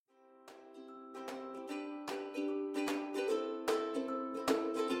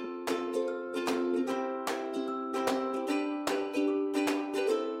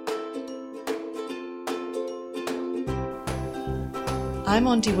I'm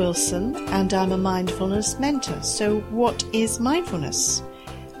Ondi Wilson and I'm a mindfulness mentor. So what is mindfulness?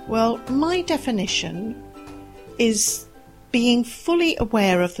 Well, my definition is being fully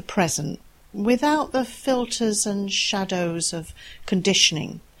aware of the present without the filters and shadows of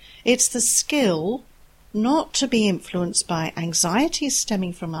conditioning. It's the skill not to be influenced by anxieties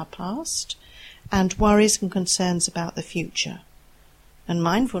stemming from our past and worries and concerns about the future. And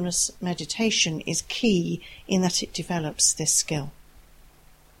mindfulness meditation is key in that it develops this skill.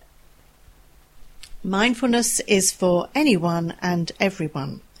 Mindfulness is for anyone and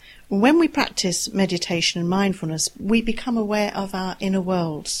everyone. When we practice meditation and mindfulness, we become aware of our inner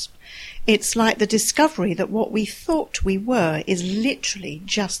worlds. It's like the discovery that what we thought we were is literally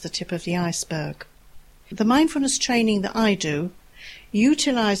just the tip of the iceberg. The mindfulness training that I do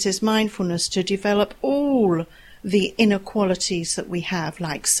utilizes mindfulness to develop all the inner qualities that we have,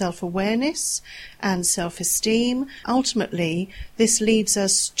 like self-awareness and self-esteem. Ultimately, this leads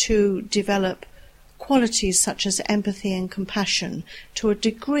us to develop qualities such as empathy and compassion to a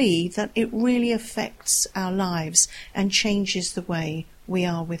degree that it really affects our lives and changes the way we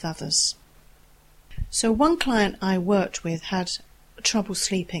are with others. So one client I worked with had trouble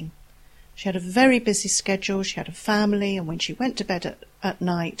sleeping. She had a very busy schedule, she had a family, and when she went to bed at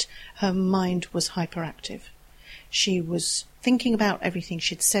night, her mind was hyperactive. She was thinking about everything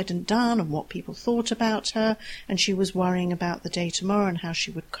she'd said and done and what people thought about her, and she was worrying about the day tomorrow and how she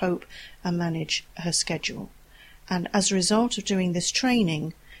would cope and manage her schedule. And as a result of doing this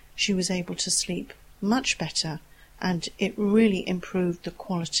training, she was able to sleep much better, and it really improved the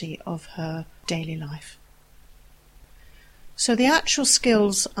quality of her daily life. So the actual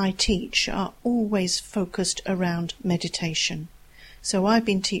skills I teach are always focused around meditation. So I've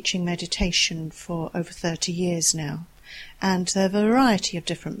been teaching meditation for over 30 years now, and there are a variety of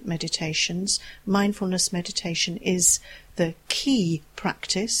different meditations. Mindfulness meditation is the key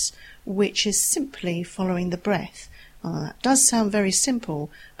practice, which is simply following the breath. That does sound very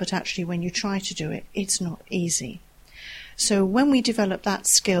simple, but actually when you try to do it, it's not easy. So when we develop that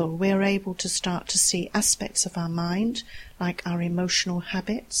skill, we're able to start to see aspects of our mind, like our emotional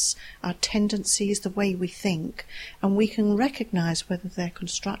habits, our tendencies, the way we think, and we can recognize whether they're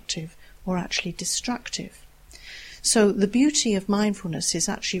constructive or actually destructive. So the beauty of mindfulness is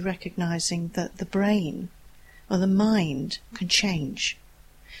actually recognizing that the brain or the mind can change.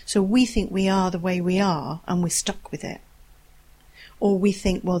 So we think we are the way we are and we're stuck with it. Or we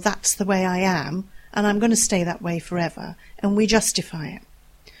think, well, that's the way I am, and I'm going to stay that way forever, and we justify it.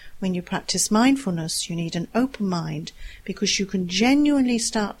 When you practice mindfulness, you need an open mind because you can genuinely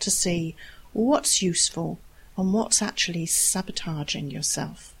start to see what's useful and what's actually sabotaging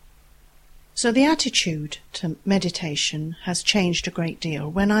yourself. So the attitude to meditation has changed a great deal.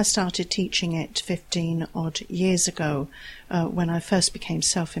 When I started teaching it 15 odd years ago, when I first became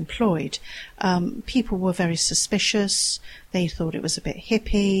self-employed, people were very suspicious. They thought it was a bit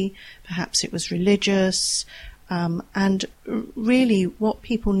hippie, perhaps it was religious, and really what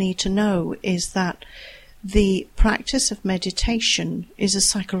people need to know is that the practice of meditation is a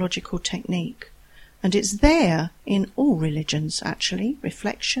psychological technique. And it's there in all religions, actually,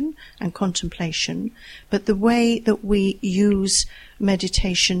 reflection and contemplation. But the way that we use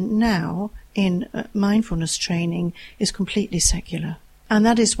meditation now in mindfulness training is completely secular. And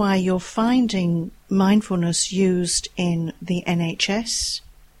that is why you're finding mindfulness used in the NHS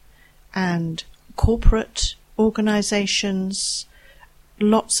and corporate organizations.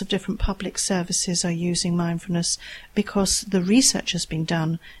 Lots of different public services are using mindfulness because the research has been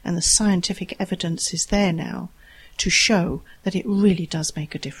done and the scientific evidence is there now to show that it really does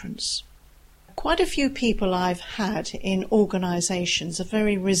make a difference. Quite a few people I've had in organizations are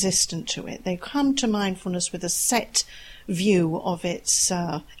very resistant to it. They come to mindfulness with a set view of its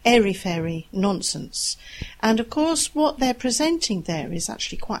airy-fairy nonsense. And of course what they're presenting there is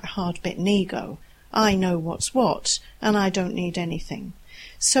actually quite a hard-bitten ego. I know what's what and I don't need anything.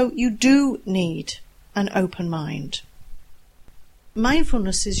 So you do need an open mind.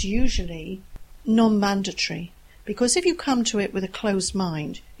 Mindfulness is usually non-mandatory because if you come to it with a closed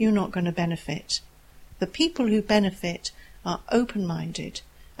mind, you're not going to benefit. The people who benefit are open-minded,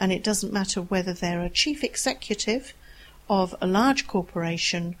 and it doesn't matter whether they're a chief executive of a large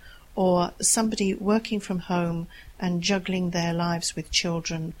corporation or somebody working from home and juggling their lives with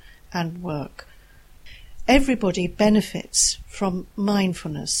children and work. Everybody benefits from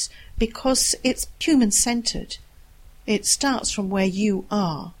mindfulness because it's human-centered. It starts from where you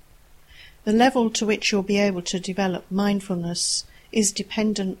are. The level to which you'll be able to develop mindfulness is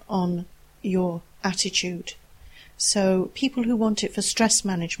dependent on your attitude. So people who want it for stress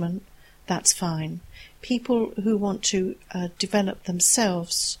management, that's fine. people who want to develop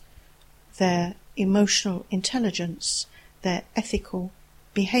themselves, their emotional intelligence, their ethical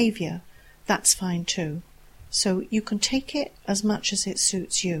behaviour, that's fine too. So you can take it as much as it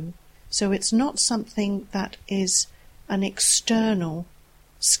suits you. So it's not something that is an external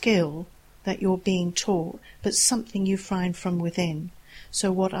skill that you're being taught, but something you find from within.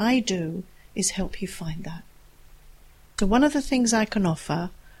 So what I do is help you find that. So one of the things I can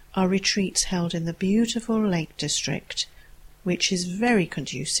offer are retreats held in the beautiful Lake District, which is very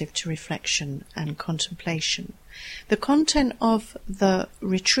conducive to reflection and contemplation. The content of the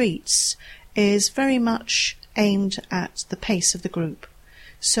retreats is very much aimed at the pace of the group.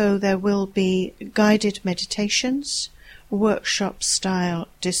 So there will be guided meditations, workshop-style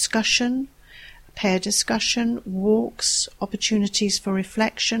discussion, pair discussion, walks, opportunities for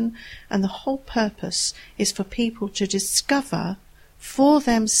reflection, and the whole purpose is for people to discover for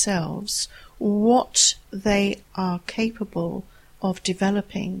themselves what they are capable of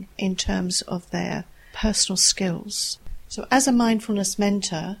developing in terms of their personal skills. So as a mindfulness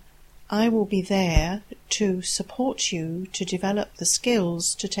mentor, I will be there to support you to develop the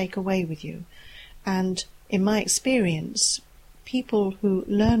skills to take away with you. And in my experience, people who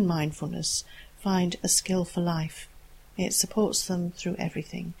learn mindfulness find a skill for life. It supports them through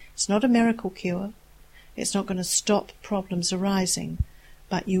everything. It's not a miracle cure. It's not going to stop problems arising,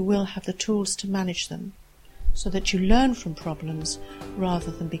 but you will have the tools to manage them so that you learn from problems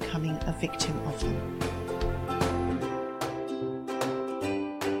rather than becoming a victim of them.